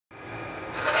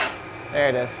There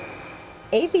it is.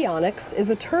 Avionics is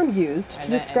a term used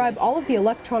to describe all of the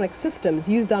electronic systems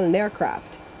used on an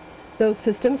aircraft. Those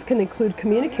systems can include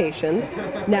communications,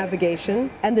 navigation,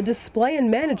 and the display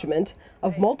and management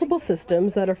of multiple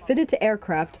systems that are fitted to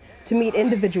aircraft to meet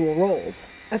individual roles.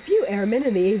 A few airmen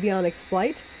in the avionics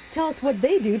flight tell us what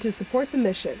they do to support the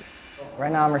mission.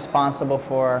 Right now I'm responsible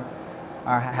for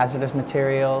our hazardous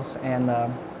materials and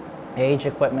the age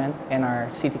equipment and our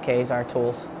CTKs, our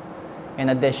tools, in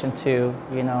addition to,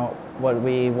 what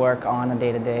we work on a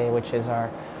day-to-day, which is our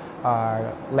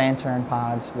lantern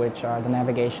pods, which are the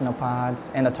navigational pods,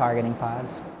 and the targeting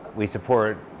pods. We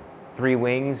support 3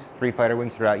 fighter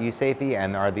wings throughout USAFE,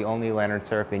 and are the only lantern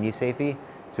surf in USAFE.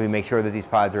 So we make sure that these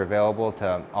pods are available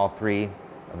to all 3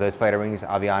 of those fighter wings,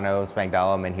 Aviano,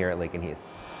 Spangdahlem, and here at Lakenheath.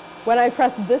 When I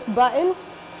press this button,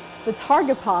 the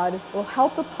target pod will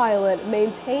help the pilot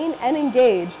maintain and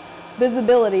engage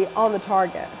visibility on the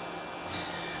target.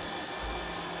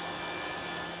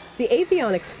 The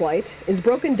avionics flight is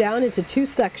broken down into 2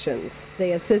 sections.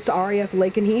 They assist RAF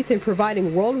Lakenheath in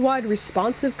providing worldwide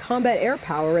responsive combat air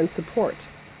power and support.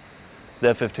 The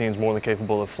F-15 is more than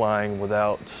capable of flying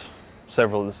without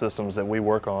several of the systems that we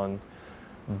work on,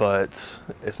 but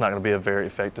it's not going to be a very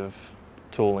effective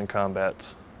tool in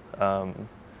combat. I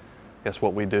guess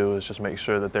what we do is just make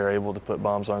sure that they're able to put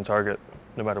bombs on target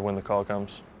no matter when the call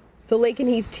comes. The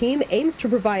Lakenheath team aims to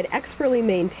provide expertly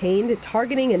maintained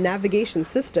targeting and navigation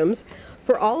systems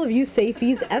for all of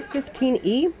USAFE's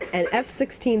F-15E and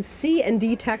F-16C and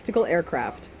D tactical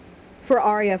aircraft. For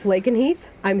RAF Lakenheath,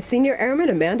 I'm Senior Airman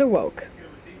Amanda Wowk.